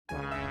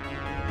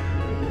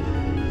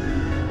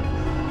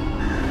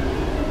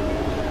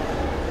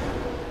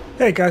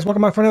Hey guys,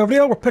 welcome back for another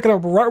video. We're picking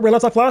up right where we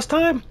left off last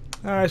time.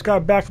 I just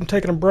got back from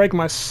taking a break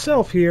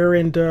myself here,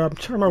 and I'm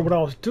trying to remember what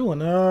I was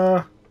doing.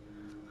 Oh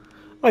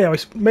yeah, we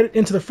made it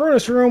into the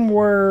furnace room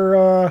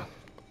where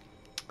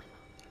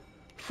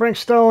Frank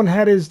Stone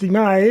had his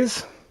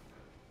demise.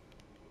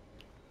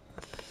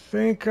 I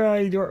think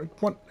I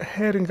went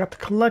ahead and got the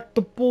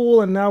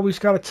collectible, and now we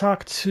just got to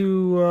talk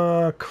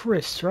to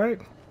Chris,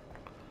 right?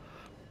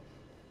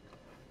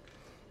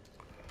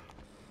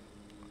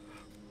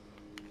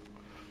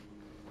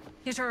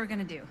 Here's what we're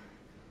gonna do.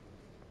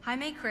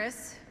 Jaime,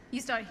 Chris, you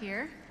start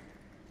here.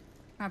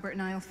 Robert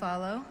and I will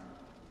follow.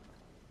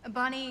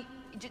 Bonnie,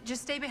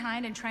 just stay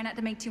behind and try not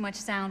to make too much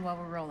sound while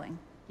we're rolling.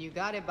 You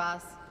got it,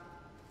 boss.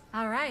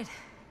 All right.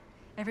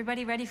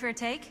 Everybody ready for a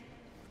take?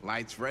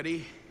 Lights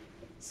ready,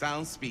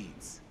 sound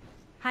speeds.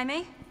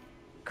 Jaime?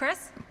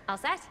 Chris? All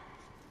set?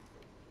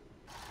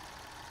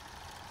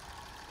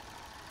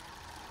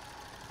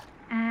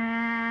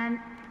 And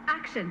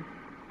action.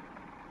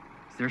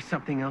 Is there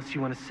something else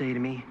you want to say to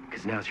me?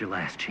 Because now's your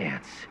last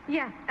chance.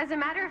 Yeah, as a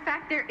matter of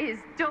fact, there is.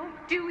 Don't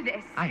do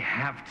this. I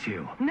have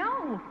to.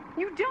 No,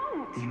 you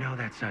don't. You know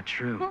that's not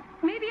true. Well,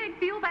 maybe I'd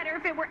feel better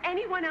if it were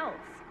anyone else.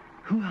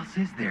 Who else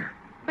is there?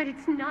 But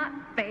it's not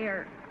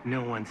fair.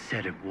 No one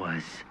said it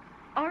was.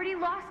 Already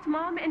lost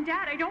Mom and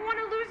Dad. I don't want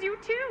to lose you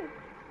too.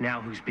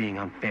 Now who's being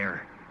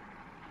unfair?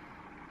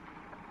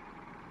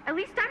 At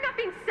least I'm not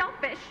being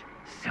selfish.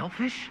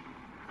 Selfish?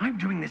 I'm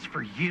doing this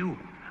for you.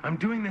 I'm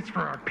doing this for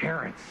our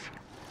parents.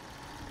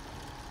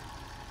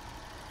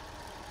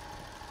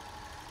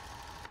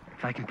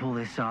 If I can pull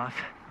this off,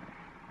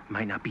 it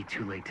might not be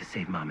too late to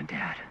save Mom and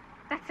Dad.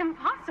 That's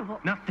impossible.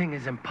 Nothing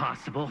is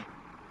impossible.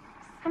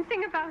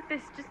 Something about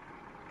this just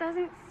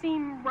doesn't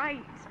seem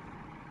right.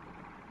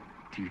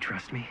 Do you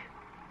trust me?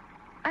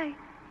 I...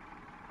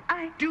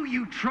 Do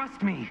you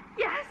trust me?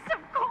 Yes,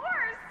 of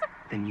course!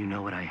 Then you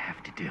know what I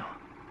have to do.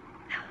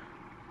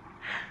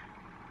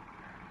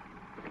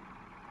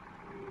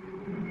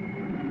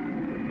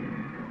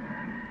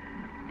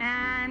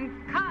 And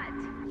cut.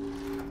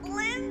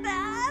 Linda,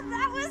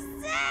 that was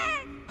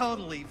sick!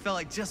 Totally. Felt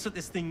like just what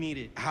this thing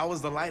needed. How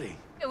was the lighting?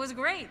 It was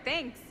great,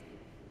 thanks.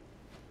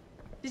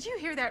 Did you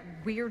hear that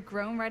weird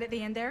groan right at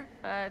the end there?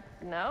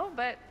 No,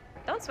 but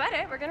don't sweat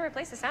it. We're gonna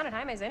replace the sound at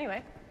Jaime's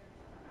anyway.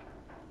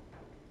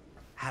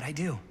 How'd I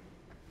do?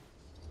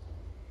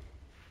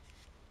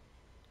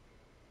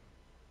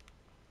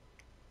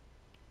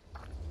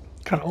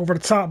 Kind of over the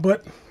top,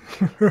 but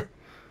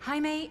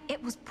Jaime,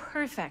 it was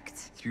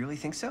perfect. Do you really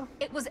think so?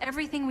 It was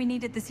everything we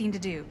needed the scene to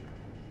do.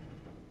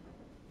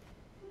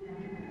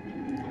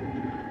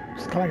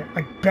 it's kind of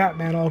like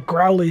Batman, all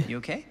growly. You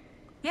okay?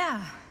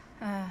 Yeah,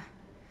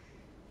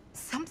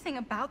 something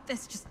about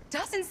this just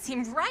doesn't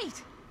seem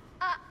right.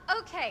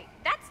 Okay,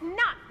 that's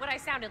not what I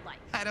sounded like.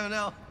 I don't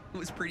know. It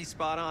was pretty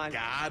spot on.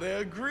 Gotta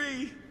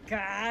agree.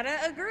 Gotta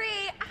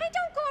agree. I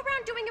don't go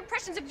around doing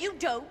impressions of you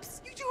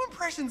dopes. You do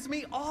impressions of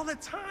me all the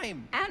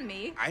time. And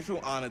me. I feel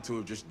honored to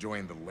have just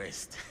joined the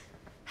list.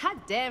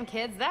 Hot damn,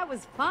 kids, that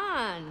was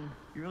fun.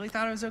 You really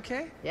thought it was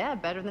okay? Yeah,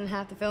 better than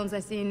half the films I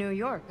see in New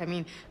York. I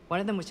mean, one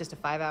of them was just a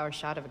 5-hour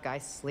shot of a guy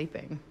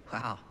sleeping.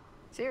 Wow.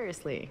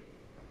 Seriously.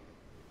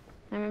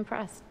 I'm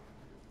impressed.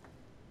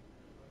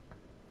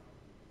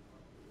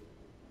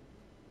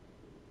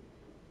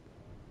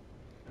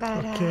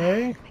 But,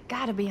 Okay. I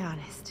gotta be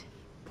honest.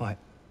 What?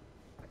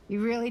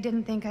 You really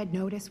didn't think I'd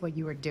notice what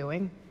you were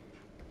doing?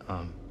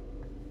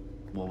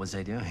 What was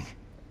I doing?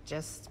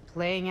 Just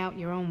playing out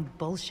your own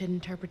bullshit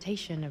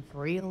interpretation of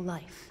real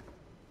life.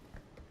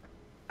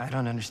 I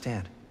don't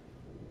understand.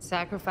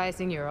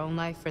 Sacrificing your own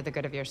life for the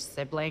good of your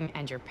sibling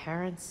and your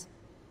parents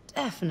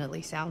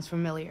definitely sounds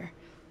familiar.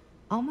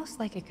 Almost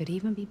like it could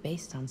even be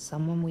based on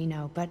someone we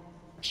know, but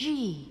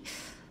gee,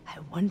 I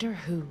wonder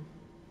who.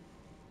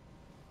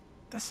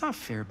 That's not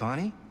fair,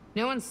 Bonnie.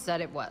 No one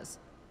said it was.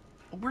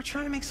 We're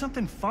trying to make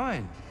something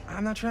fun.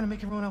 I'm not trying to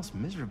make everyone else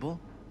miserable.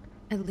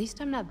 At least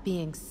I'm not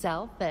being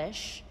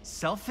selfish.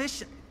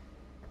 Selfish?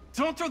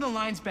 Don't throw the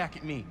lines back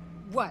at me.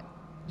 What?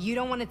 You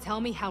don't want to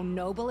tell me how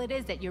noble it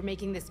is that you're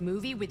making this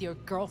movie with your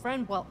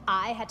girlfriend while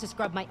I had to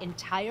scrub my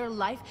entire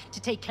life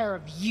to take care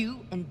of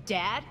you and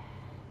Dad?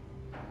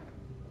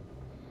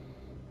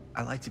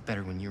 I liked it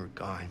better when you were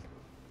gone.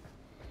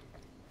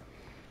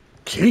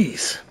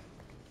 Jeez.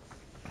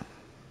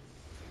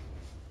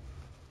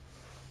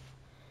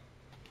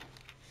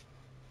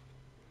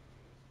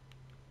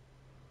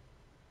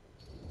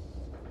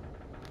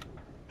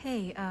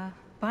 Hey,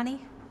 Bonnie, you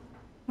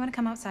wanna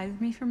come outside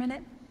with me for a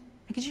minute?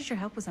 I could use your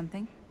help with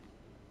something.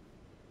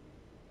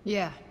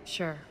 Yeah,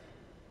 sure.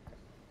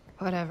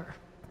 Whatever.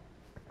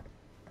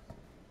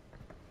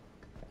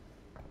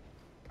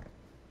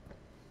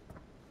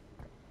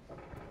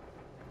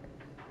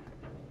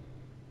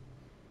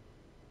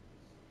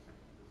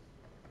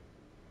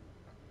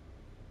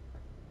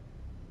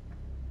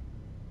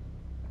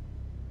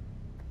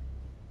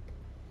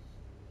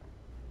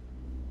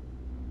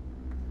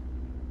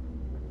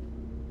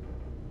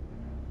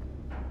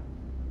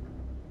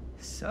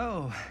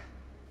 So,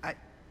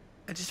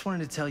 I just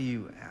wanted to tell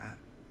you,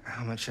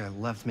 how much I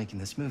loved making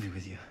this movie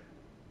with you.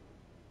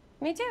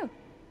 Me too.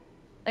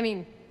 I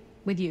mean,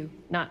 with you,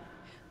 not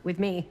with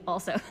me,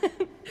 also.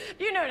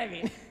 You know what I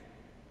mean.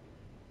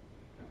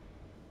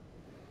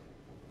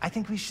 I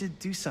think we should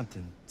do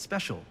something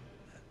special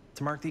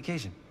to mark the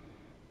occasion.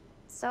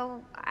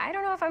 So, I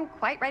don't know if I'm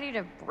quite ready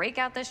to break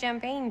out the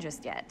champagne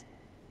just yet.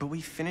 But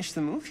we finished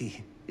the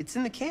movie. It's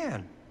in the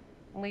can.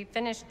 We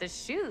finished the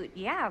shoot,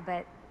 yeah,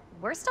 but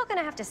we're still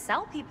gonna have to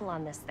sell people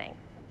on this thing.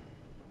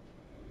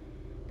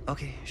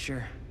 Okay,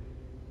 sure.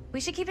 We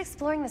should keep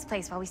exploring this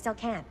place while we still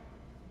can.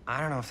 I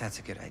don't know if that's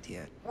a good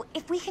idea.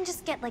 If we can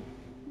just get, like,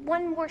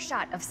 one more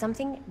shot of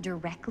something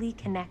directly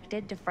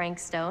connected to Frank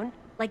Stone,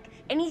 like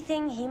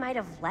anything he might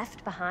have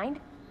left behind,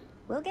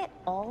 we'll get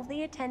all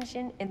the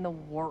attention in the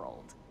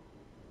world.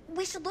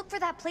 We should look for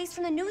that place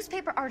from the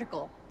newspaper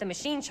article, the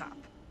machine shop.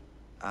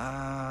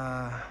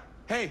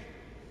 Hey,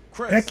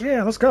 Chris. Heck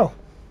yeah, let's go.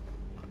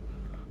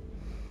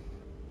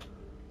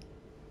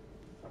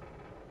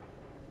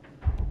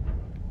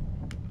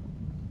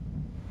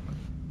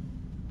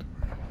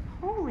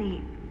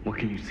 Holy, What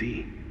can you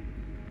see?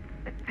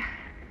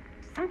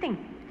 something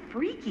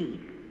freaky.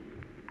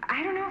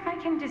 I don't know if I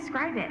can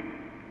describe it.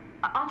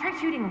 I'll try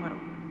shooting a little.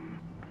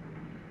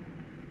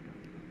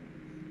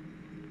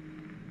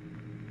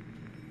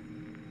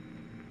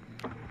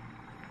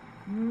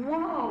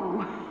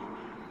 Whoa!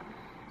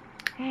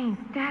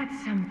 Ain't that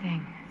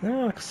something?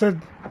 Yeah, like I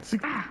said, see,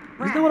 Ah,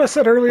 you know right. what I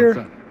said earlier? What's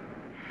up?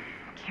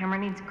 Camera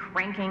needs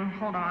cranking.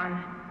 Hold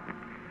on.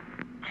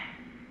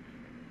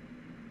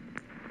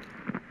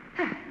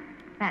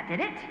 That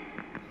did it.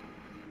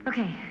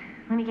 Okay,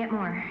 let me get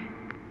more.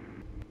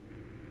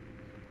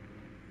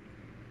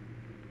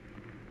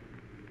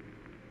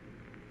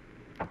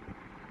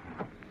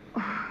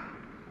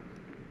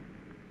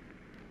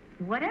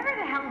 Whatever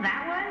the hell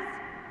that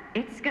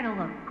was, it's gonna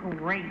look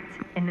great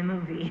in the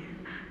movie.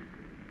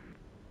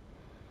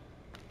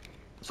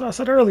 So I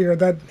said earlier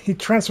that he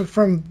transferred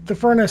from the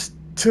furnace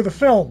to the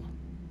film.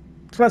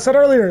 That's what I said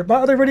earlier, my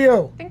other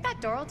video. Think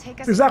that door will take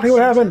us That's exactly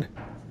what across happened.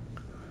 Shinja?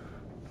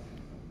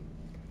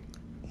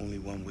 Only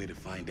one way to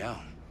find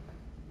out.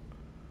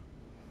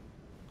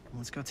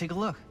 Let's go take a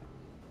look.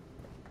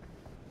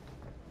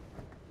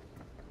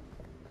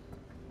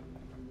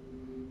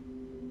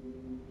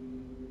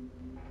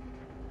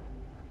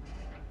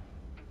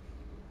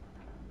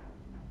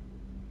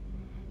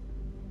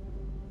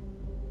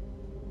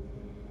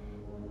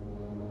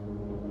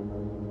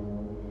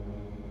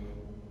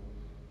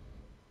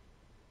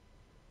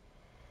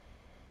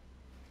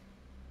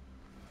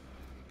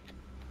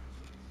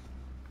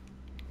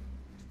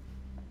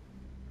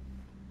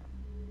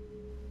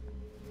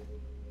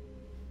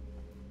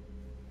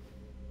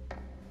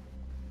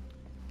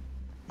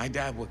 My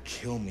dad would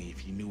kill me if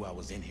he knew I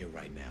was in here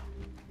right now.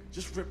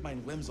 Just rip my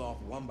limbs off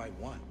one by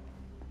one.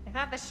 I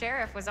thought the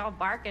sheriff was all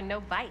bark and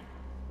no bite.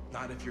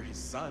 Not if you're his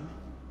son.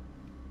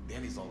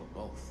 Danny's all of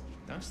both.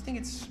 Don't you think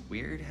it's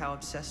weird how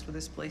obsessed with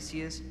this place he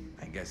is?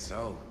 I guess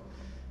so.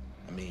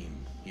 I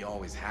mean, he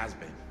always has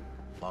been,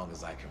 long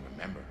as I can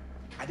remember.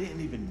 I didn't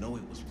even know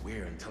it was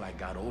weird until I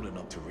got old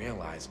enough to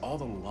realize all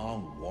the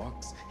long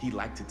walks he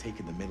liked to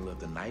take in the middle of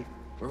the night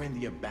were in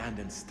the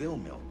abandoned steel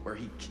mill where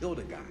he killed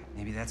a guy.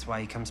 Maybe that's why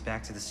he comes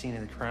back to the scene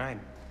of the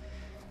crime.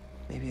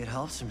 Maybe it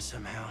helps him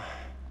somehow.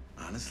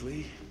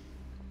 Honestly,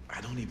 I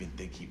don't even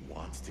think he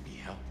wants to be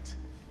helped.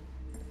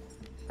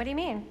 What do you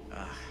mean?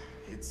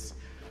 It's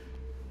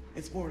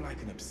more like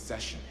an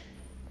obsession.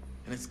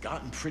 And it's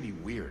gotten pretty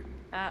weird.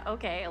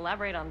 Okay,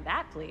 elaborate on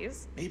that,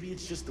 please. Maybe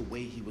it's just the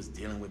way he was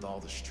dealing with all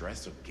the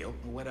stress or guilt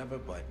or whatever,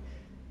 but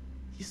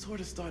he sort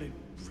of started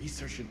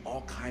researching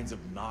all kinds of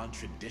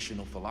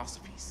non-traditional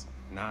philosophies.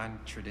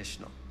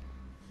 Non-traditional.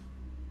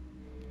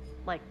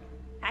 Like,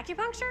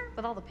 acupuncture?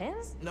 With all the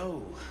pins?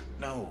 No.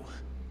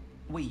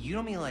 Wait, you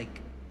don't mean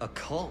like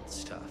occult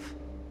stuff?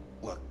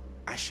 Look,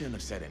 I shouldn't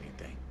have said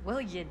anything.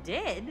 Well, you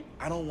did.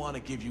 I don't want to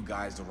give you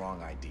guys the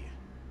wrong idea.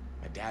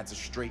 My dad's a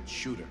straight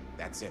shooter,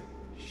 that's it.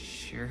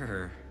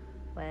 Sure.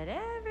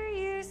 Whatever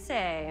you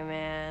say,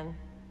 man.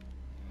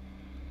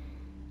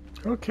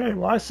 Okay,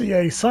 well I see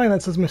a sign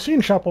that says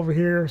machine shop over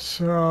here,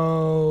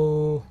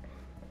 so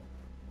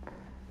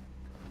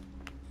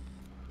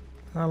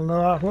I don't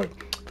know.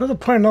 If there's a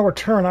point of no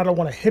return, I don't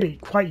want to hit it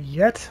quite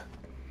yet.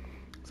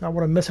 So I don't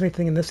want to miss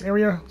anything in this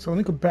area. So let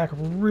me go back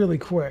really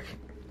quick.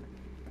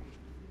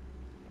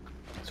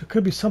 So it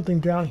could be something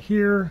down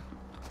here.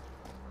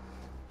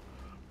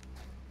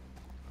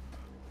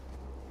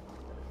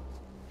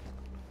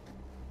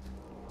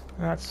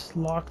 That's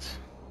locked.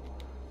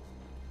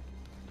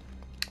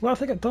 Well,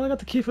 don't I got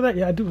the key for that?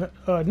 Yeah, I do.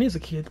 It needs a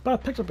key, but I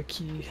picked up a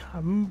key.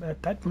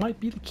 That might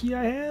be the key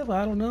I have.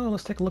 I don't know.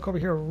 Let's take a look over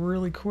here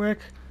really quick.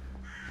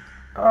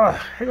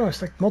 Hang on,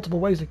 it's like multiple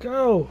ways to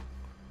go.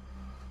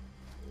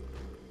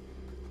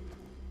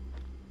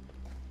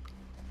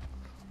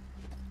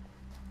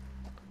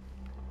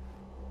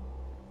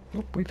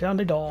 Oh, we found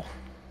a doll.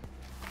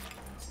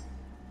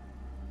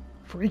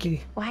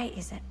 Freaky. Why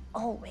is it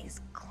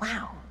always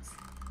clowns?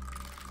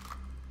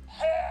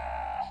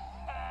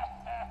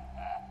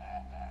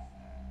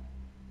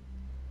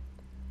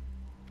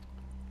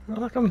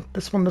 Well, how come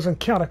this one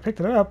doesn't count? I picked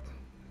it up.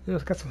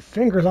 It's got some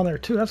fingers on there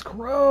too. That's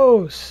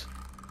gross.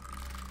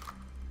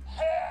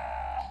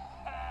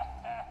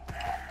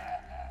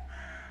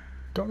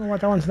 Don't know why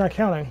that one's not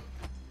counting.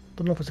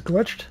 Don't know if it's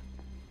glitched.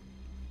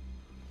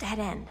 Dead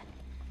end.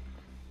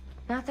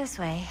 Not this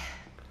way.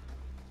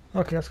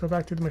 Okay, let's go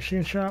back to the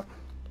machine shop.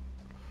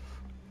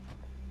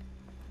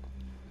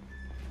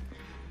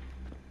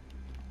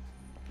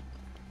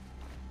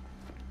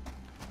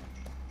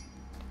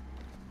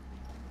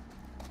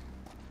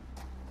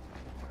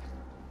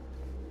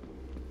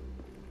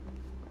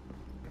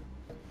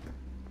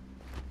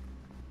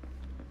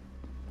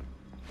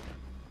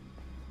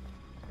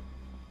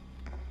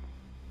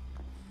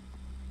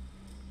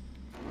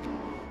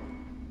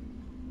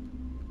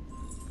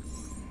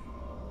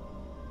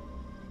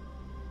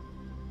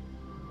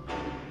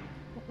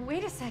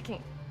 Wait a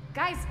second.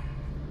 Guys,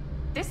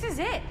 this is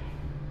it.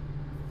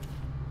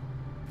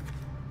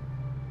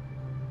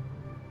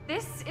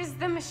 This is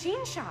the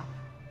machine shop.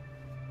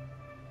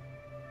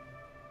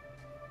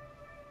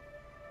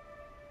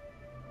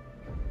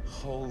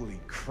 Holy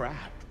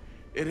crap.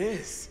 It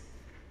is.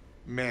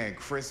 Man,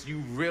 Chris, you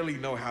really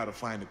know how to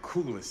find the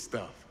coolest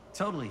stuff.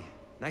 Totally.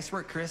 Nice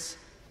work, Chris.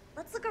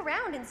 Let's look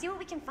around and see what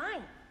we can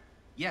find.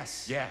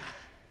 Yes. Yeah,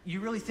 You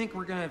really think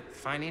we're gonna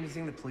find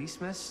anything the police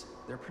miss?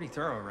 They're pretty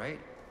thorough, right?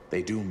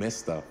 they do miss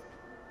stuff.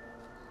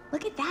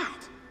 Look at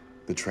that.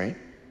 The train?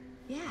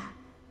 Yeah.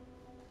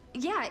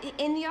 Yeah,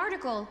 in the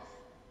article,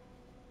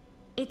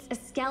 it's a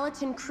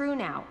skeleton crew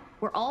now.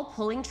 We're all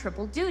pulling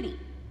triple duty.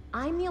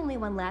 I'm the only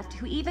one left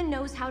who even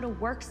knows how to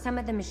work some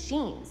of the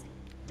machines.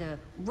 The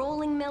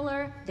rolling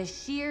miller, the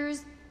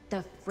shears,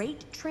 the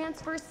freight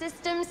transfer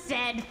system,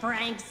 said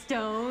Frank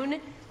Stone.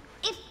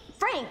 If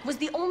Frank was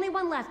the only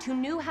one left who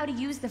knew how to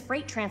use the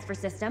freight transfer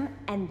system,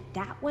 and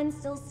that one's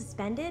still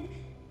suspended,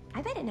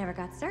 I bet it never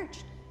got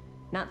searched.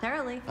 Not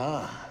thoroughly.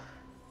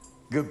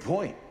 Good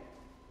point.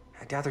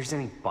 I doubt there's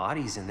any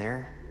bodies in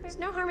there. There's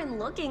no harm in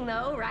looking,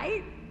 though,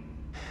 right?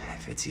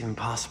 If it's even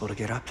possible to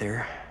get up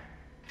there.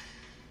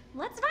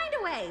 Let's find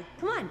a way.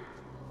 Come on.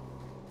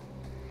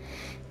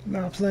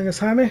 Now I'm playing as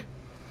Jaime.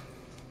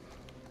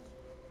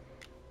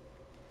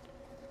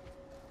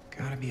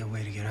 Gotta be a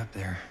way to get up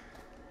there.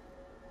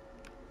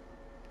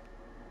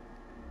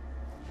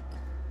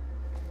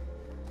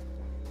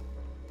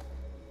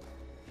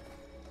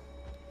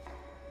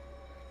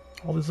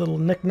 All these little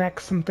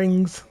knickknacks and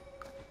things.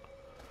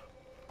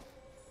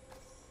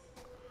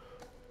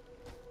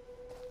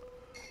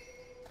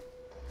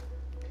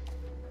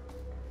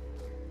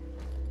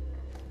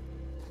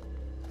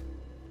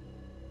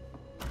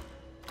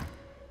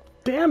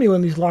 Damn you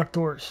in these locked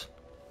doors.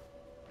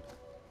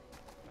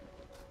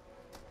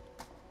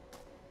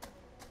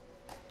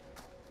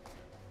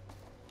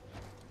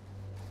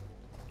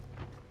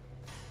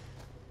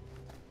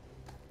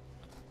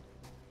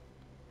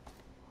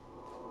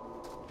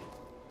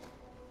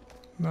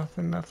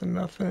 Nothing, nothing,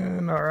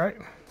 nothing. All right.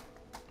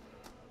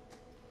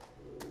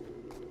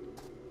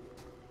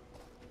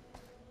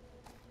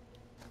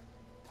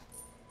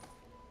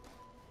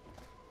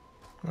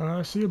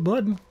 I see a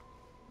button.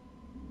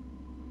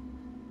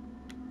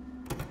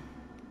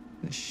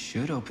 This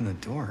should open the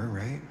door,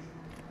 right?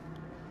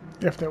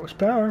 If there was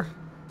power.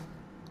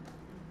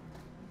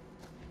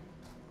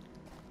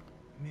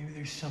 Maybe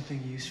there's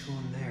something useful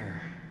in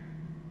there.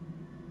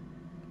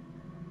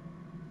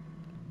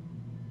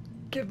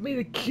 Give me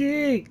the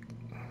key.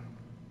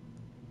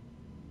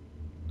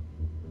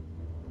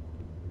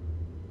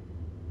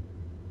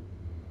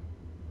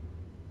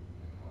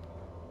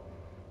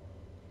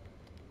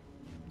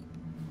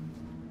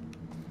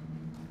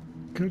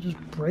 Could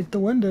just break the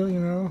window, you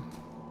know.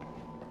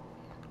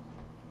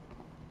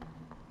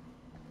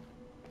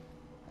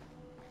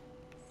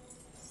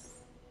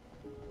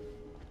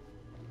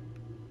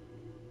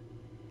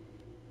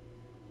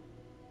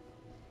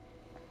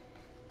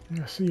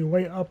 I see you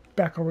way up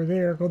back over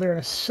there. Go there in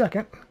a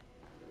second.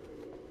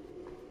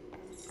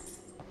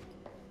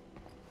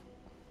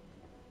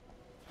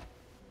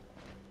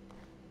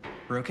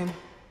 Broken?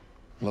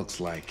 Looks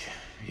like,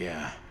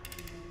 yeah.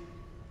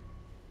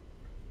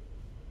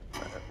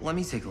 Let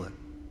me take a look.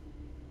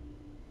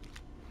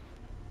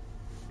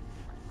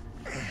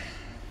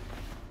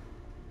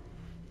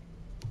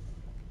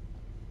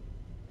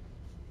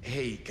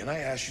 Hey, can I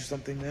ask you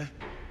something there?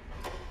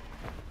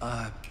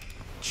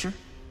 Sure.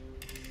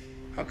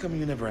 How come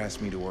you never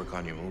asked me to work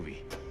on your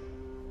movie?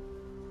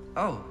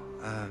 Oh,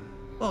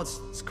 well,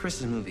 it's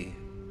Chris's movie.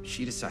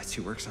 She decides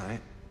who works on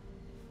it.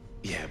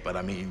 Yeah, but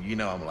I mean, you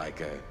know I'm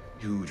like a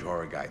huge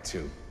horror guy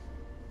too.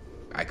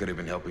 I could have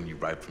been helping you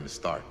right from the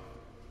start.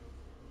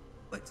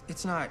 But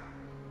it's not...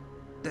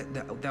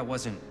 That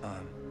wasn't,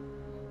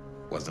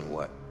 Wasn't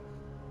what?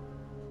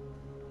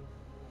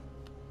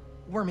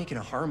 We're making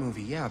a horror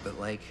movie, yeah, but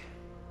like...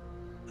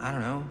 I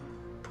don't know.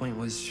 Point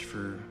was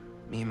for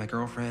me and my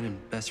girlfriend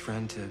and best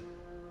friend to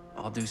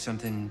all do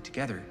something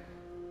together.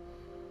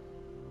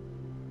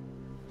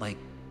 Like...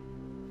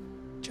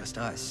 just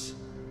us.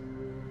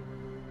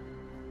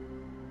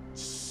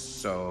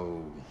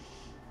 So...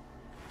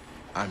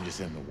 I'm just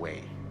in the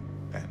way.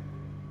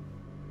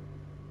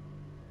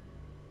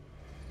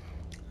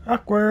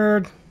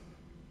 Awkward.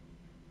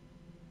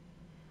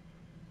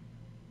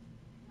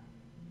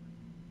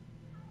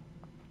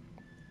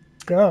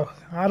 Go.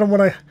 I don't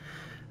want to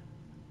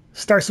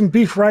start some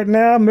beef right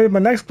now. Maybe my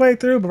next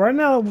playthrough, but right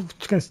now I'm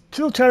gonna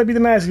still try to be the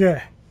nice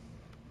guy.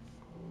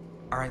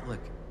 Alright, look.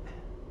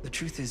 The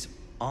truth is,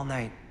 all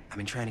night, I've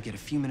been trying to get a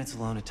few minutes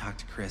alone to talk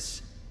to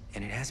Chris,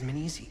 and it hasn't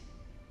been easy.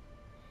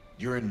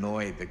 You're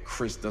annoyed that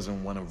Chris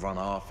doesn't want to run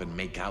off and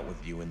make out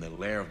with you in the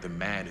lair of the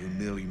man who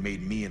nearly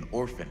made me an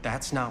orphan.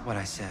 That's not what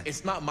I said.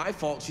 It's not my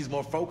fault she's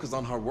more focused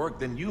on her work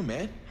than you,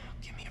 man.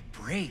 Give me a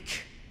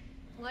break.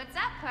 What's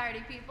up,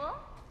 party people?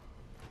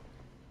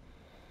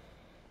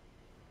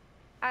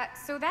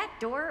 So that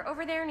door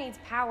over there needs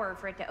power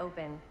for it to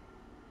open.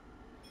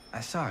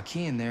 I saw a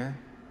key in there.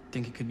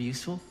 Think it could be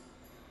useful?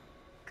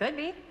 Could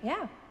be,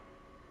 yeah.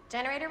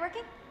 Generator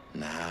working?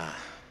 Nah.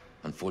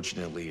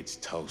 Unfortunately, it's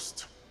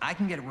toast. I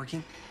can get it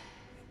working.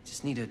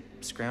 Just need to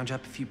scrounge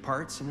up a few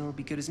parts and it'll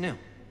be good as new.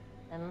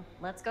 Then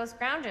let's go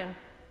scrounging.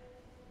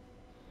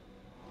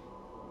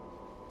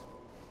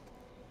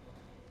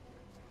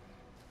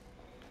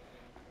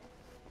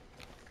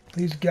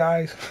 These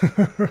guys.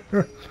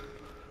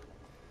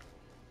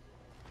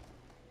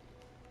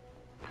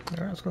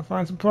 Alright, let's go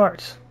find some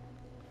parts.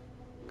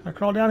 Can I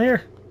crawl down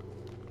here?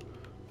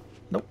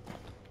 Nope.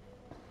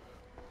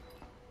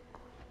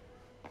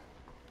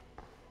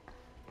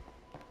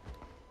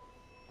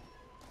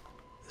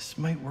 This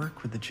might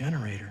work with the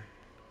generator.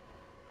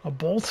 A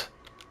bolt?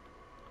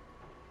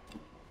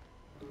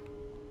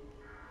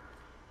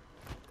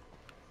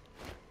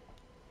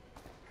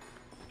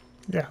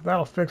 Yeah,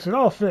 that'll fix it.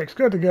 All fixed.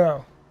 Good to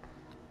go.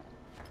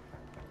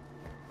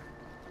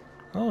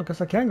 Oh, I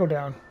guess I can go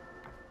down.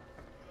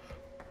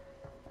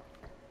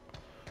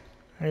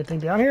 Anything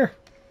down here?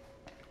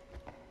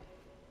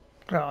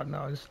 Oh,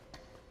 no. Just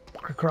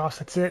walk across.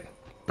 That's it.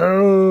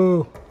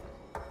 Boo!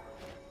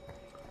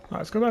 Alright,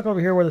 let's go back over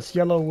here where this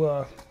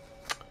yellow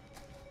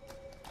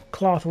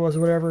cloth was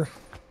or whatever.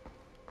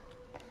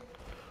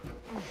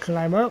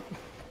 Climb up.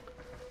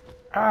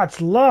 Ah, it's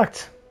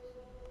locked.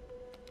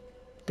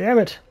 Damn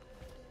it.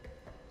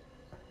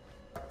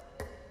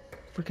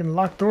 Freaking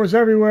locked doors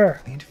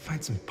everywhere. I need to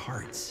find some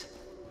parts.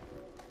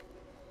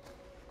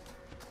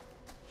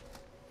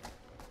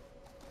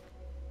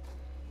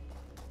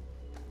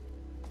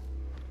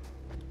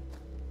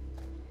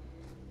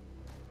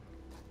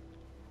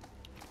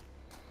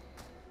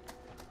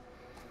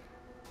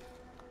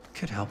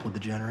 Could help with the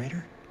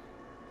generator.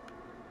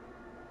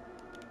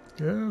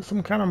 Yeah,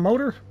 some kind of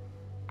motor.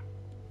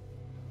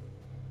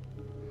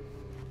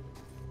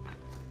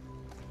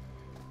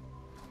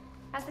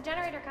 How's the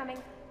generator coming?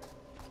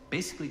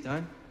 Basically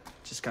done.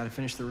 Just gotta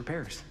finish the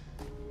repairs.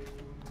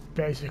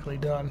 Basically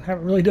done.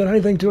 Haven't really done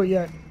anything to it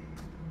yet.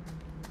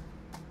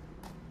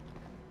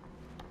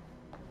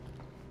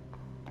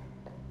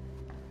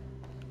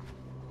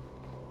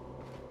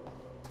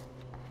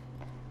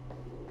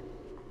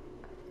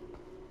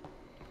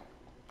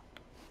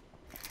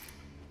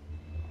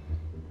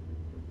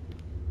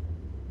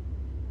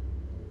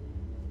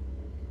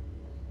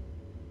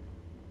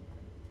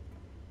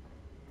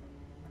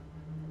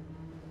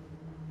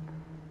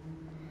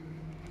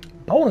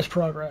 Bonus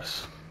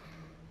progress.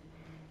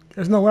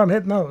 There's no way I'm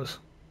hitting those.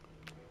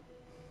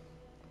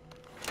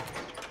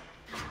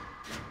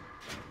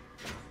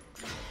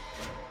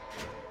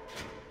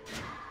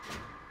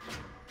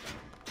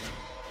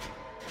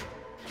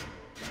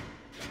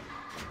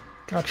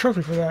 Got a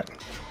trophy for that.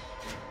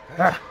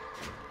 Ah.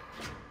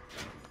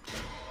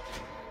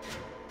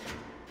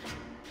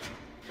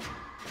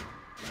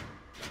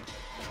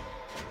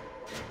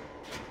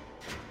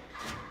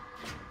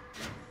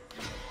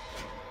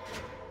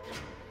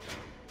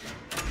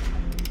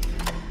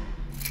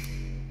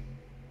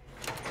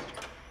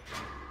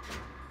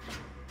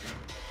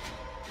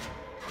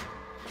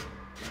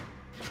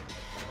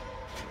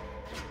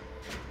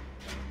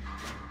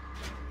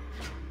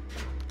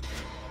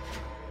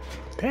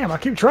 Damn, I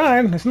keep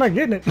trying. It's not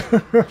getting it.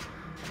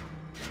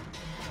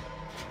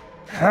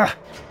 Ah.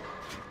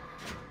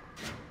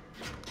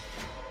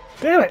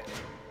 Damn it.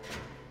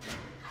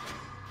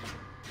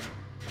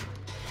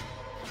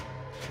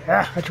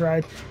 Yeah, I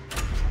tried.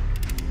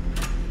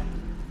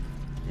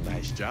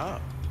 Nice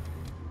job.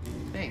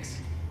 Thanks.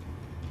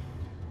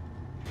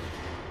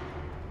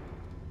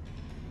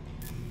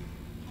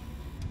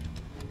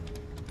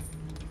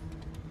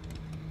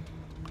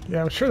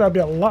 Yeah, I'm sure that'd be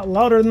a lot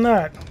louder than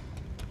that.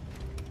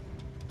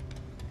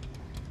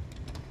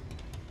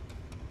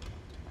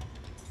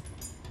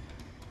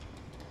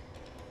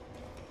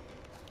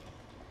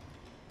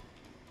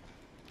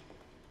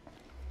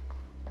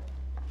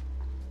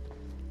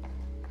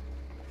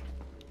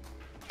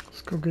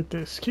 Let's go get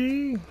this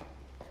key.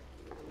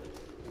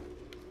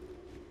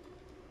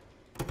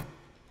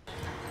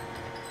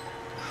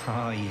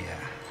 Oh yeah,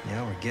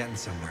 now we're getting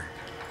somewhere.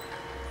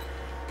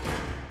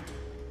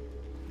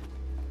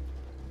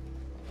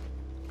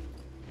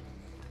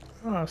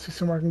 Oh, I see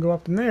somewhere I can go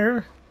up in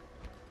there.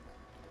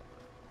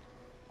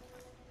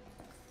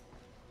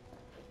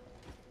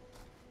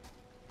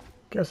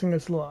 Guessing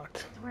it's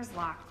locked. Door's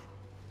locked.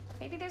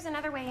 Maybe there's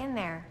another way in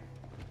there.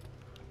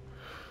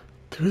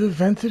 Through the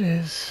vent it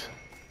is.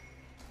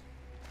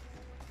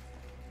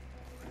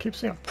 I keep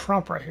seeing a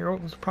prompt right here.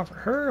 What was the prompt for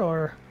her,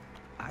 or?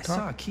 I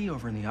saw a key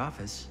over in the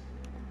office.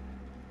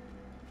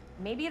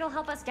 Maybe it'll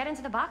help us get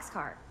into the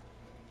boxcar.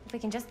 If we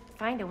can just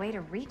find a way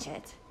to reach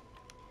it.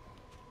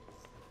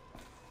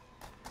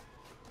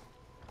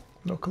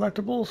 No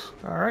collectibles?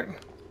 Alright.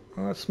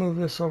 Well, let's move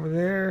this over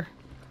there.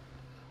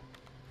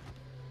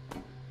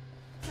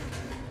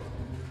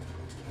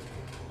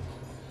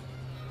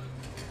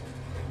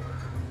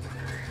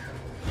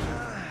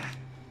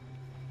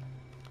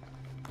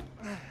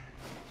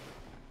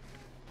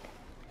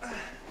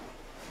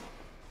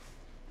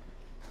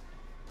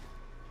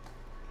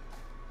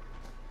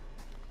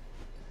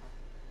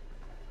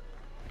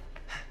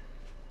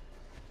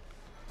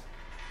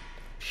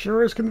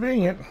 Sure is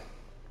convenient.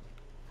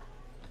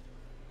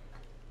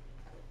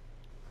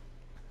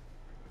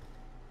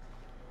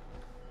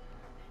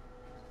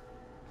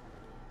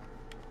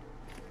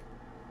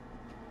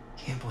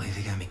 Can't believe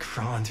they got me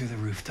crawling through the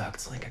roof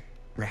ducts like a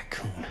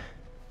raccoon.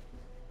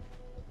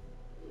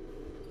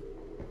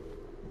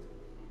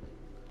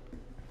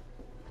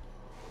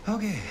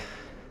 Okay,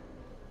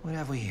 what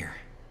have we here?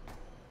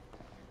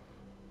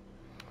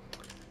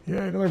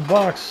 Yeah, another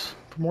box.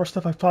 For more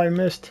stuff I've probably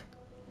missed.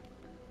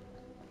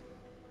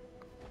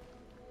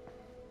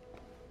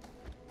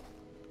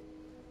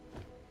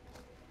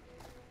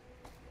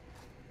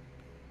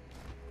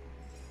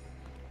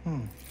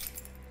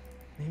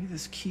 Maybe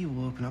this key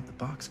will open up the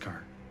boxcar.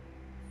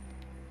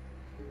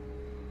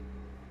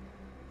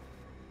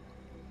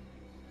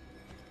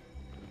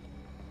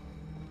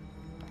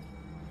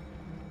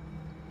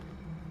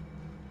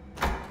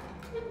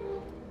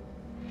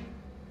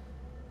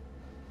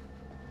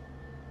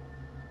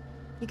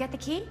 You get the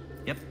key?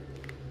 Yep.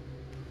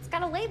 It's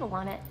got a label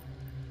on it.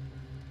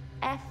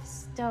 F.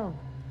 Stone.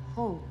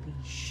 Holy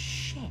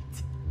shit.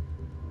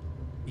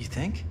 You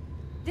think?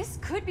 This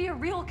could be a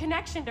real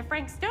connection to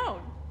Frank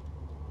Stone.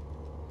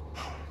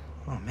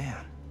 Oh,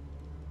 man.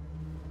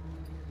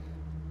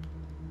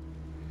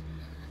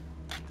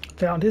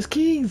 Found his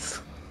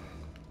keys.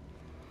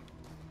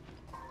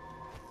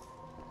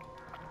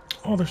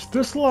 Oh, there's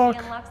this lock.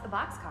 He unlocks the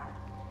boxcar.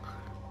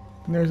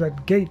 And there's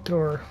that gate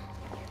or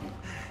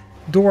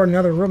door in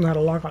another room that had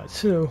a lock on it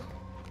too.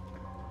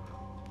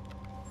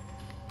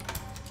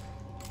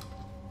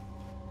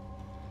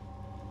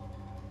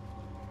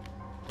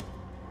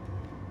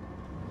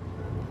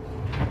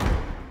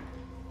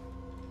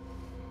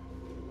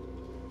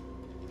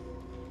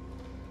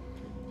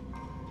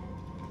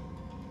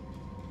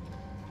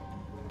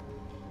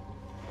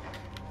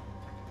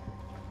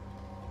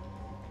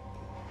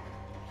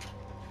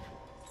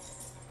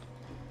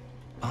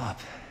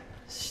 Up.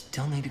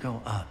 Still need to go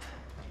up.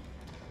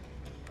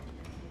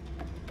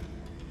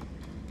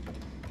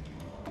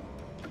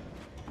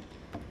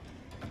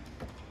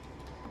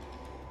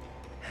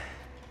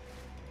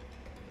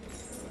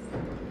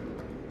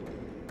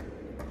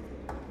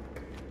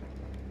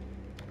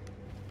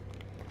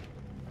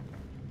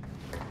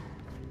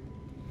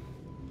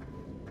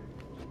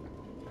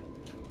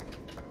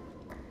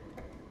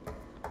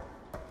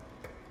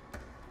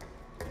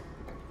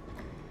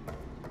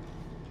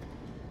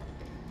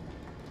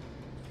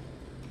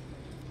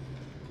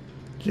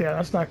 Yeah,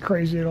 that's not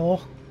crazy at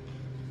all.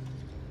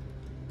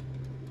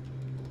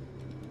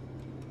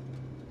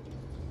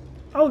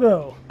 I'll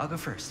go. I'll go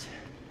first.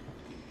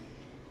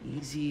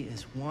 Easy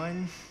as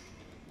 1,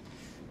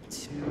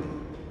 2,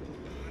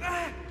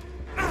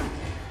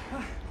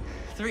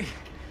 3.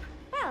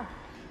 Well,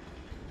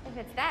 if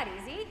it's that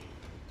easy.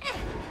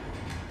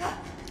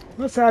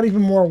 Let's add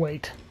even more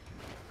weight.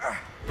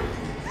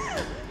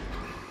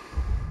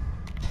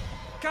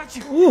 Got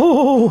you.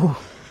 Ooh!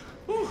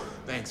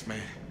 Thanks,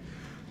 man.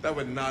 That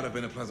would not have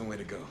been a pleasant way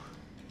to go.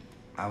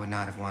 I would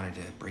not have wanted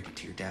to break it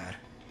to your dad.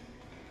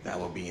 That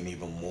would be an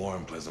even more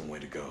unpleasant way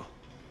to go.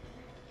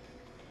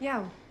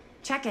 Yo,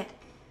 check it.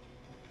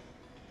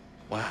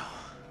 Wow.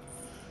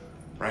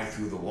 Right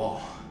through the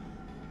wall.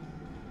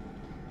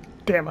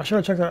 Damn, I should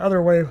have checked that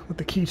other way with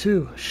the key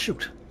too.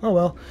 Shoot. Oh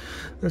well.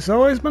 This is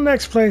always my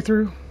next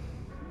playthrough.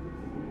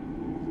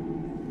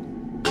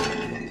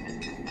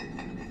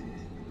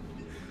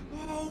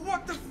 Oh,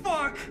 what the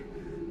fuck?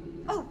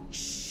 Oh,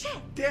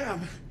 shit!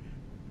 Damn.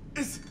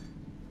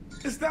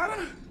 Is that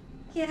a...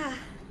 Yeah.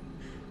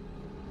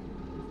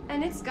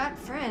 And it's got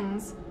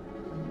friends.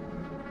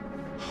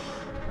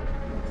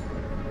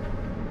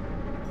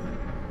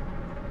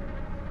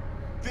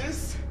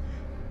 This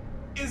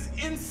is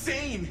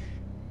insane.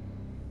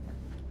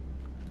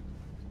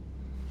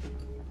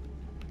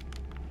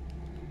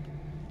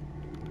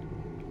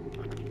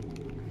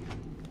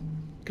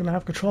 Can I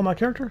have control of my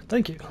character?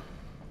 Thank you.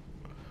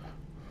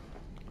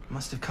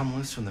 Must have come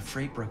loose when the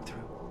freight broke through.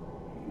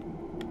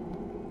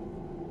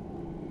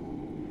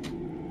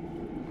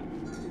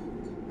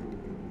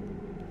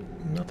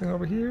 Nothing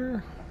over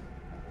here.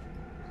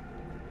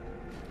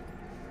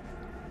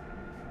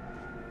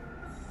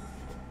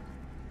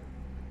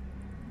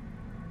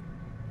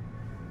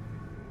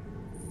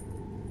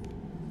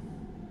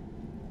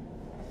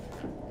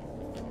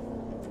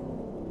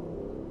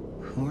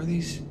 Who are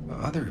these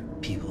other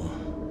people?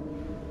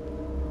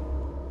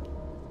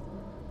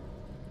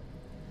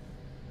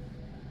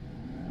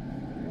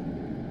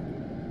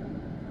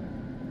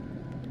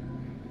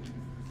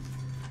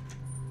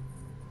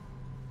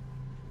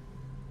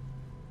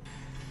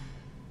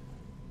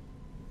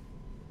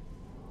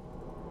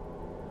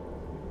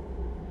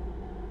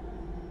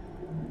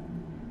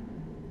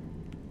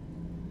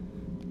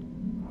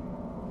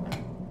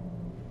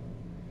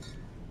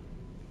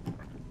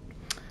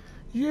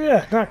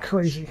 Yeah, not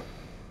crazy.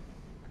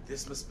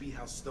 This must be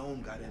how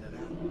Stone got in and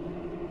out.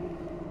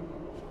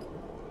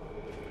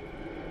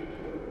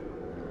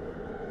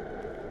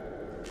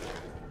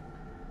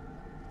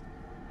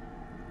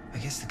 I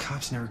guess the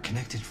cops never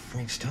connected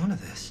Frank Stone to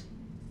this.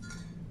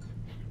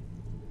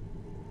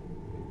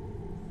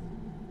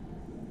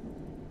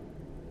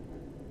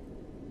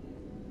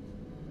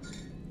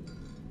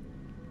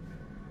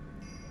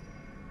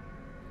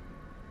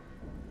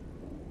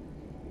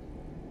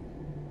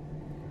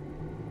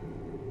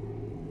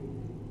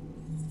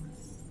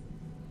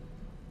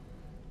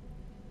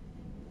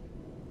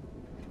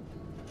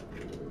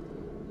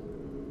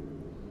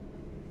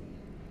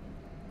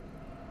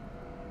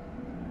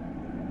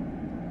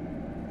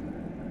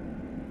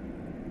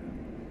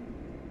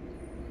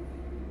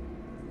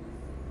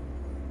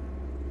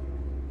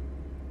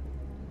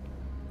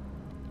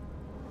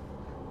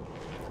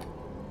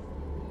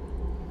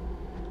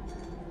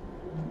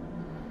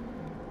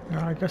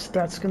 I guess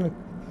that's gonna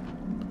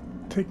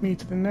take me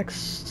to the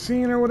next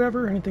scene or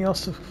whatever. Anything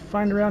else to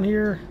find around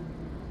here?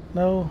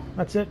 No,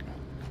 that's it.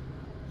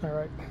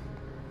 Alright.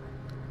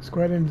 Let's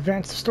go ahead and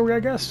advance the story, I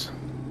guess.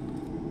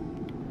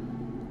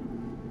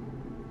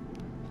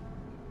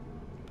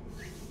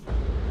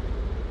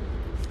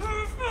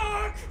 Oh,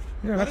 fuck!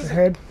 Yeah, that's a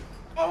head.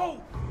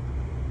 Oh!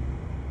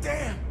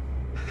 Damn!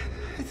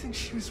 I think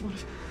she was one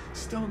of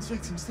Stone's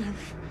victims. They never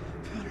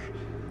found her.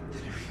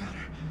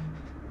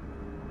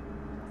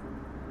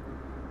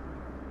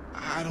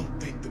 I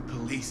don't think the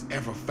police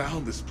ever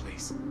found this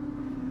place.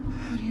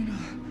 How do you know?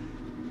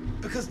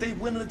 Because they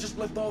went and just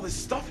left all this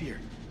stuff here.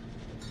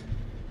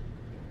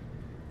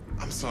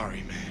 I'm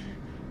sorry, man.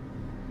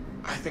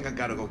 I think I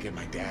gotta go get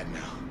my dad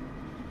now.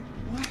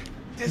 What?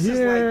 This is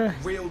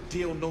like real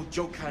deal, no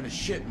joke kind of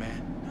shit,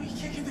 man. No, you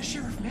can't get the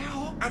sheriff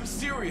now. I'm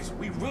serious.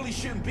 We really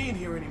shouldn't be in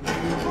here anymore.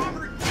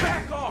 Robert,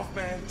 back off,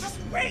 man. Just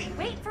wait.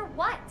 Wait for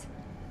what?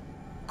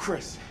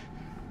 Chris,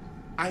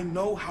 I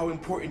know how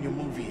important your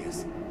movie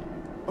is.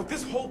 But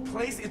this whole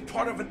place is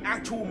part of an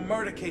actual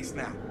murder case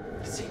now.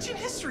 It's ancient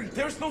history.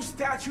 There's no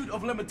statute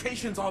of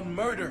limitations on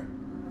murder.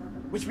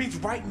 Which means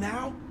right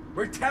now,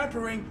 we're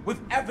tampering with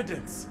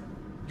evidence.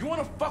 You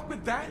wanna fuck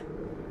with that?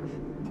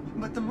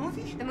 But the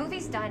movie? The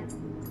movie's done.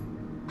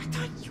 I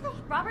thought you...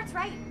 Robert's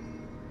right.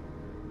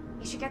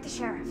 You should get the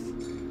sheriff.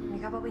 We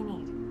got what we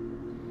need.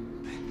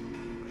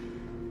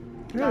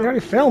 Yeah, they already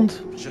filmed.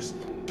 Just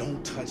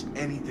don't touch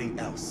anything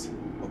else,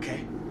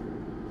 okay?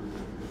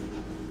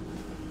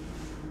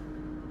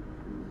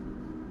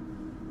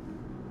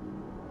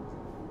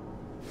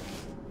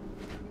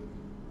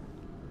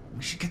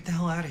 We should get the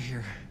hell out of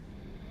here.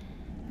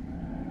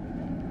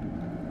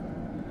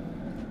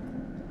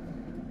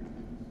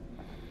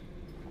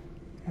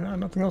 Yeah,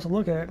 nothing else to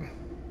look at.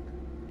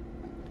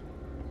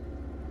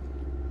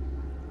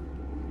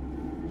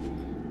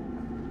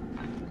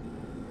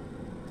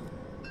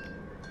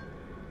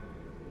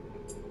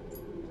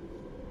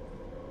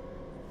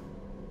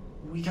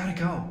 We gotta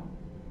go.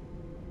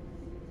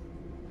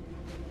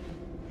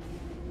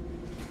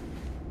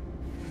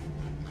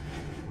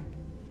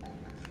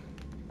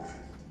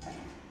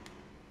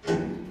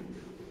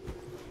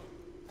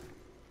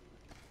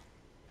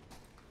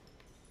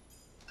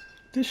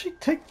 Did she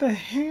take the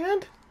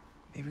hand?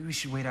 Maybe we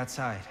should wait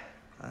outside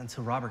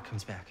until Robert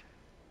comes back.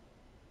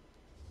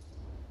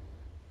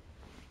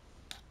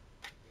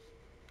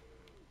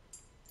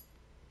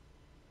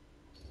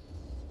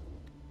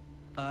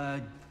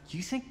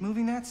 You think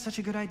moving that's such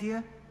a good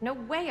idea? No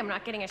way I'm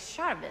not getting a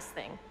shot of this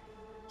thing.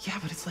 Yeah,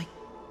 but it's like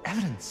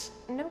evidence.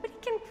 Nobody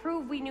can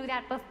prove we knew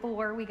that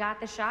before we got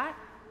the shot.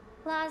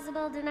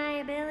 Plausible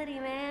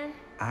deniability, man.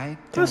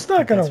 That's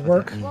not gonna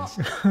work. Well,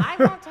 I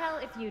won't tell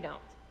if you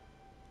don't.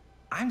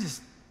 I'm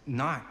just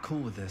not cool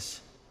with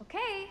this.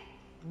 Okay,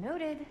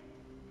 noted.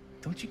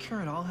 Don't you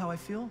care at all how I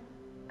feel?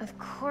 Of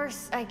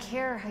course I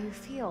care how you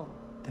feel.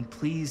 Then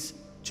please,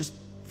 just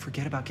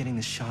forget about getting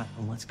the shot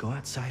and let's go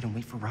outside and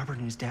wait for Robert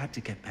and his dad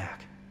to get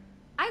back.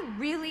 I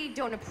really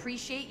don't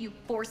appreciate you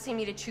forcing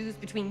me to choose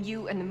between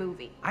you and the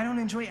movie. I don't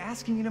enjoy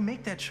asking you to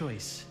make that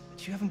choice,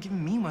 but you haven't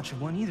given me much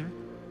of one either.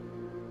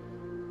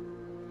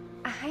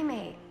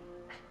 Jaime,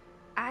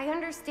 I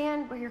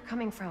understand where you're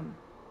coming from.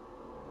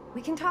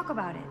 We can talk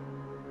about it.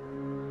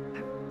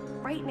 But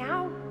right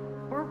now,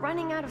 we're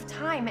running out of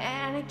time,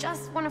 and I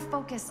just want to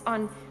focus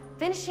on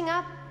finishing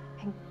up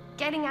and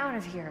getting out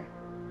of here.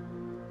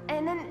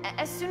 And then,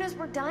 as soon as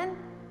we're done,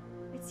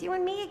 it's you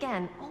and me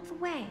again, all the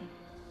way.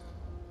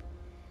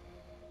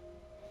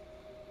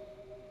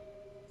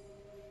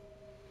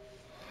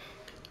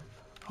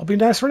 I'll be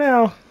nice for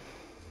now.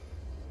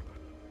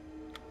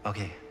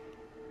 Okay.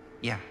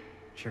 Yeah,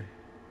 sure.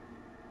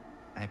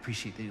 I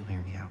appreciate that you'll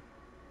hear me out.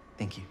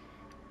 Thank you.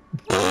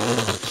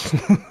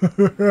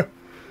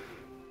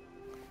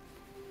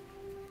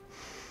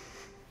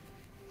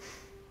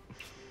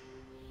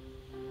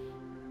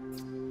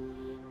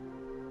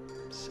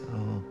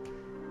 So,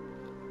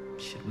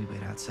 should we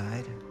wait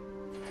outside?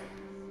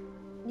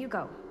 You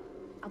go.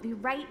 I'll be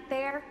right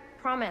there.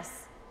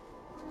 Promise.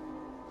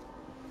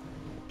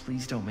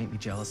 Please don't make me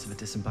jealous of a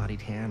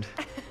disembodied hand.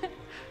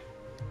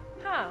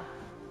 Huh.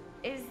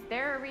 Is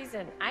there a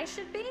reason I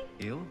should be?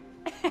 You?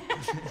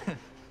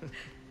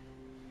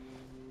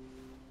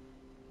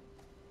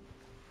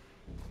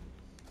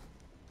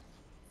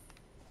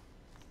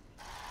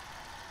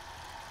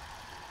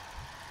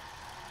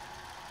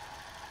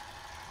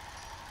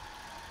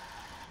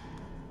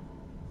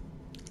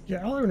 Yeah,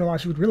 I don't even know why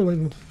she would really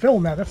even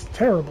film that. That's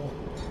terrible.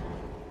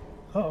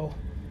 Uh-oh.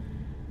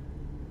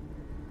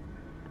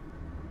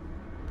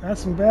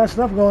 That's some bad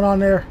stuff going on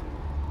there.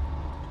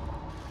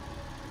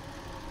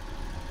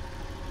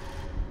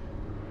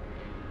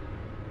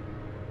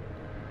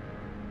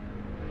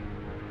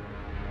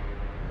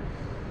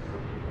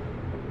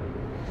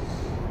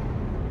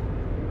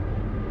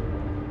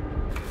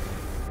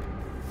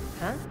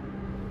 Huh?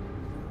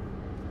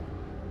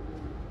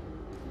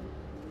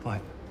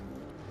 What?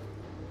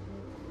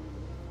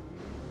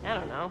 I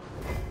don't know.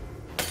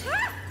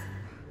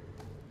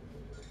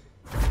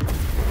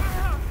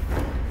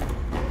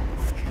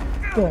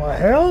 The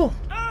hell?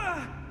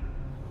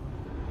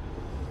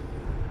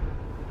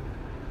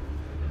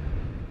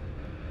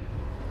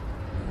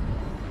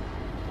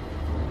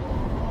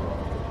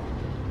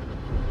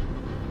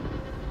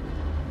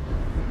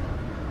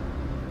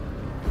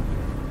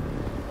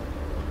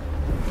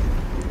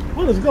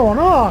 What is going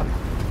on?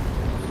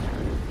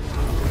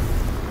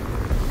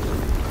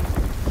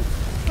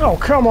 Oh,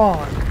 come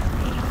on.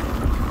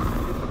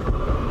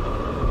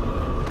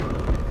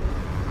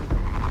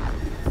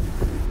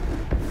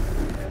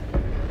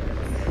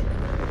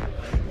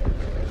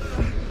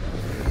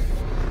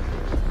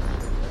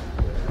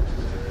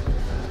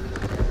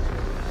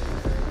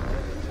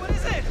 What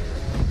is it?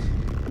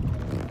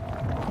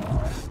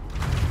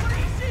 What are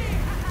you seeing?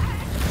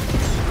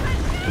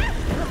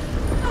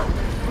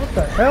 What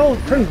the hell?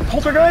 Turn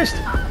poltergeist?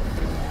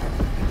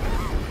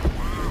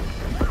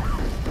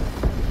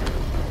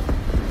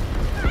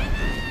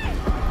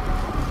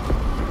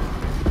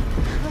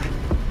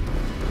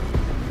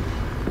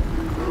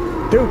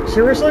 Dude,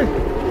 seriously?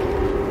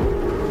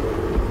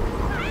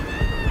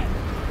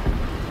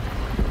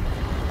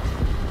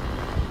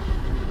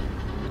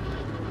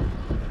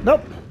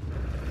 Nope.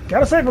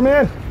 Gotta save her,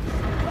 man.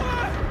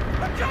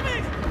 I'm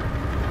coming!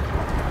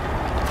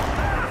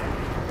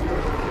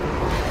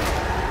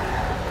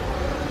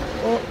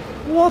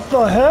 What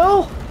the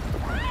hell?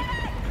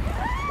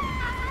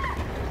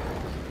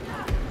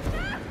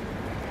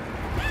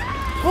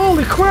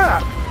 Holy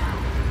crap!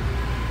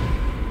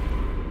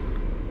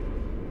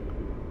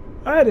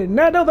 I did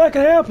not know that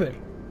could happen.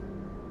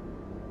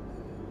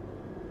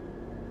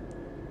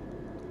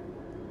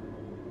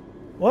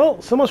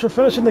 Well, so much for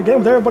finishing the game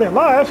with everybody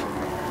alive.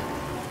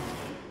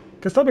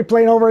 Guess I'll be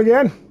playing over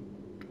again.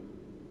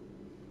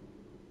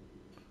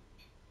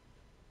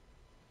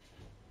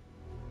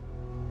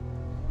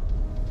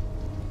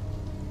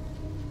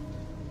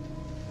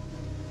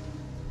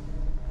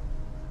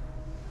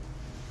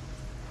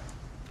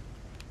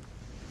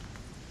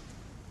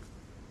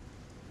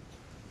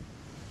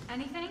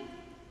 Anything?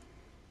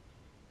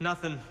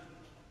 Nothing.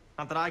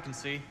 Not that I can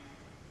see.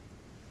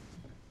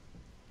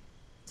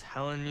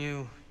 Telling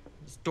you,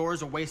 this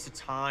door's a waste of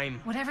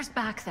time. Whatever's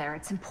back there,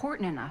 it's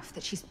important enough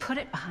that she's put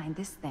it behind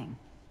this thing.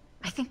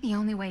 I think the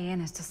only way in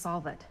is to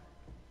solve it.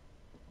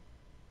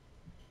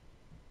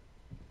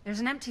 There's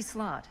an empty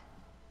slot,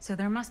 so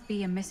there must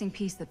be a missing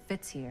piece that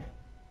fits here.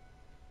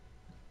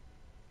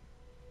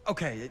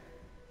 Okay,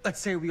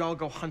 let's say we all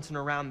go hunting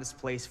around this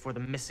place for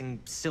the missing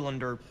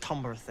cylinder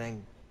tumbler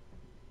thing.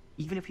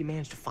 Even if we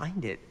manage to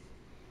find it,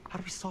 how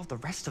do we solve the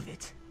rest of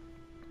it?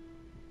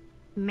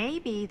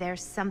 Maybe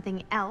there's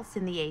something else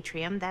in the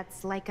atrium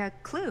that's like a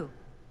clue.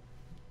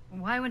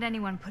 Why would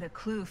anyone put a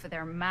clue for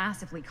their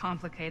massively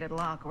complicated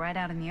lock right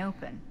out in the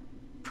open?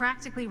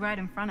 Practically right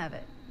in front of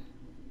it.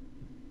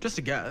 Just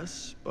a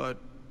guess,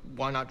 but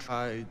why not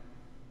try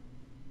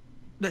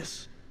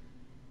this?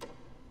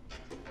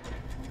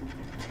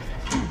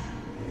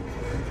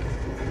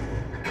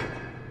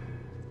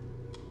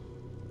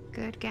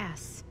 Good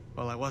guess.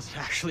 Well, I wasn't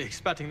actually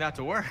expecting that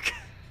to work.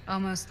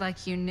 Almost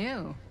like you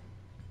knew.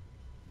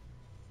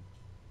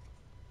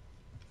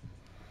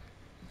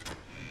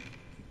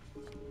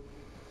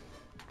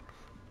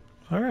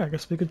 Alright, I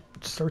guess we could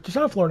search the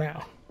sound floor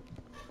now.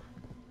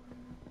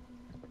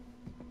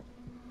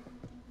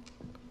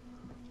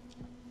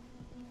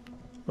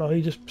 Well,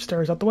 he just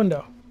stares out the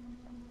window.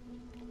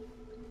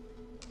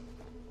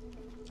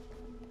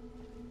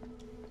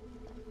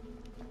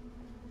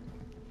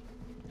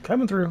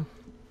 Coming through.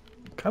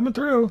 Coming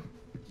through.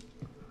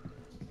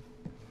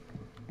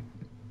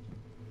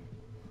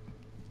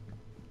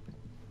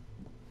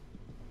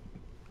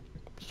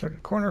 Check the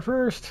corner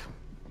first.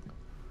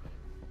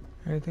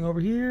 Anything over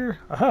here?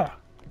 Aha!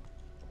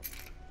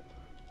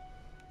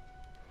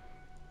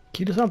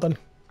 Key to something.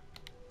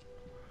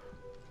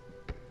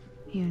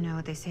 You know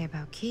what they say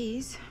about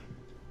keys.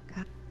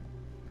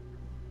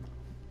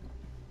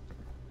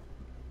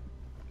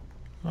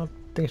 I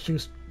think she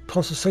was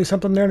supposed to say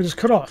something there and just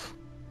cut off.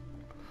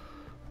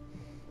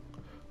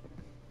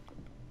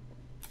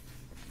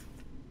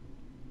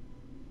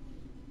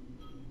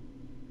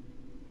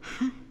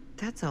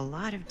 That's a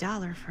lot of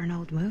dollar for an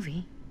old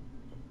movie.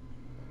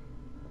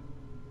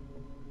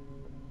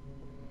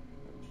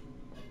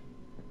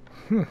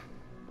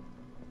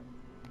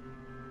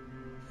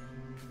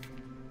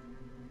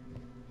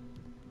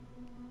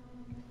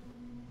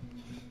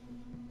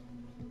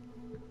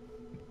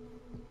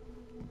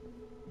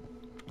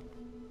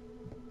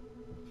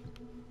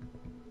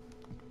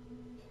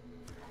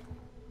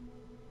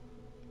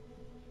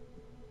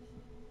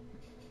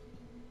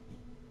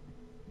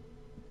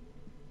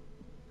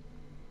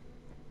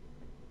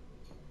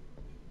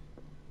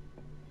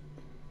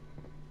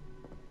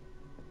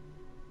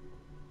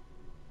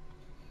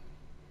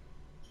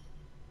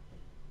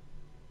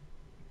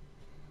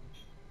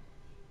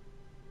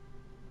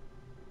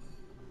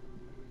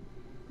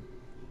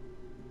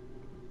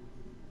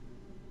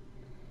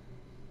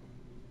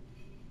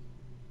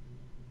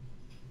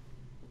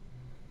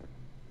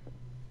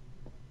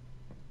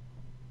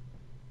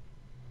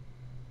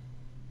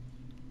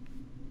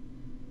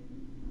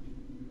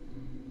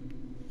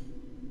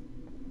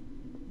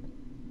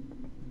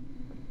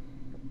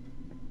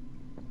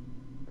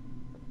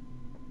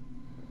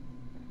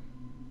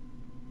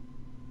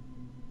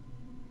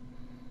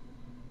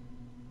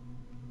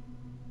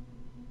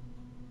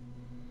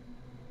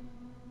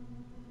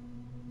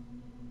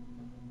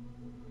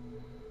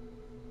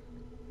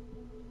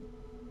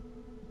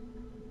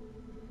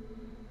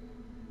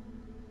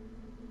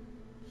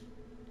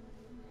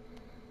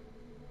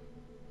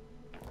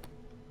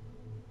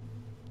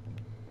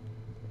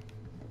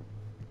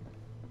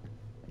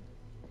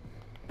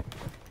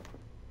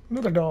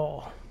 Another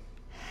doll.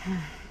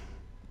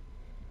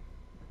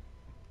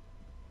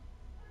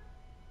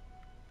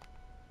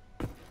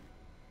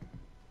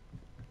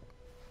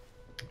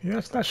 Yeah,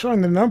 it's not showing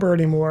the number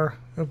anymore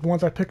of the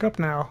ones I pick up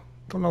now.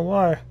 Don't know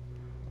why.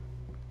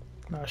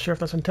 Not sure if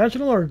that's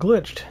intentional or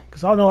glitched.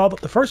 Because I know all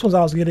the first ones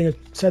I was getting, it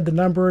said the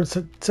number, it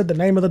said the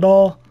name of the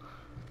doll.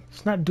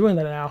 It's not doing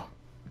that now.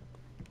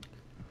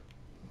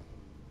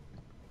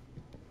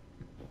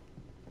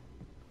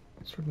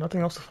 Is there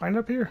nothing else to find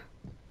up here?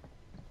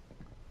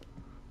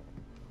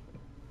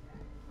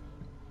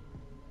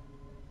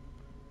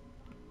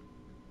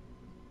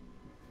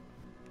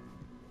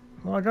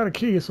 Well, I got a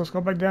key, so let's go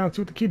back down and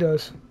see what the key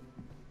does.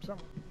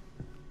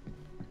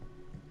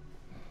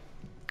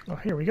 Oh,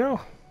 here we go.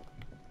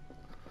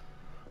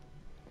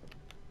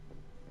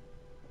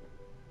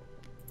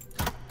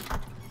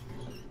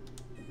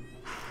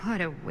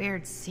 What a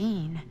weird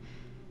scene.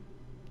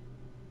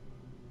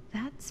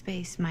 That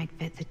space might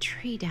fit the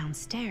tree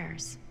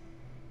downstairs.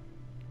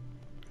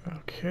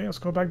 Okay, let's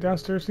go back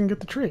downstairs and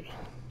get the tree.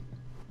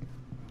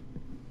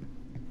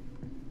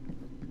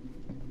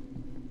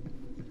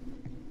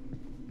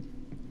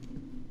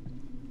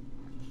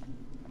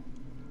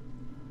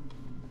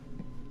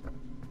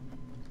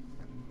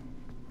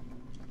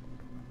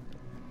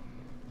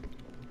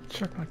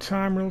 Check my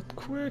time real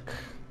quick.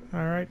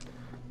 Alright,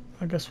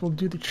 I guess we'll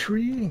do the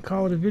tree and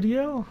call it a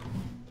video.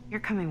 You're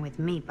coming with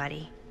me,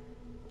 buddy.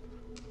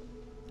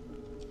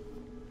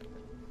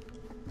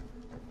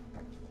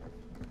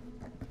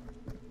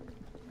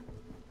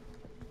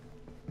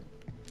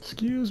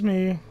 Excuse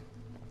me.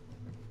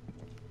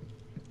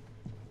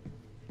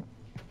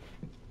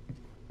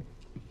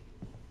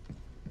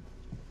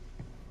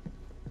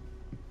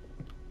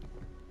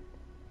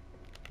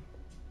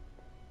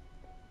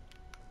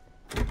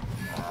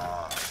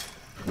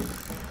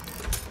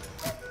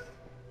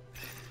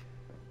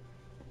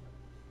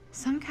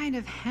 Some kind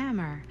of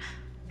hammer.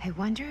 I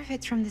wonder if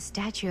it's from the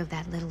statue of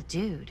that little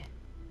dude.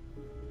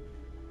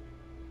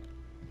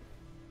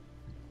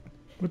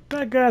 With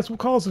that, guys, we'll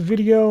call this a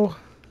video.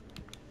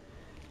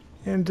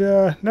 And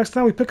next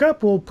time we pick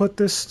up, we'll put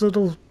this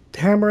little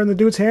hammer in the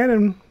dude's hand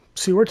and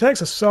see where it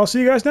takes us. So I'll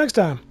see you guys next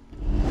time.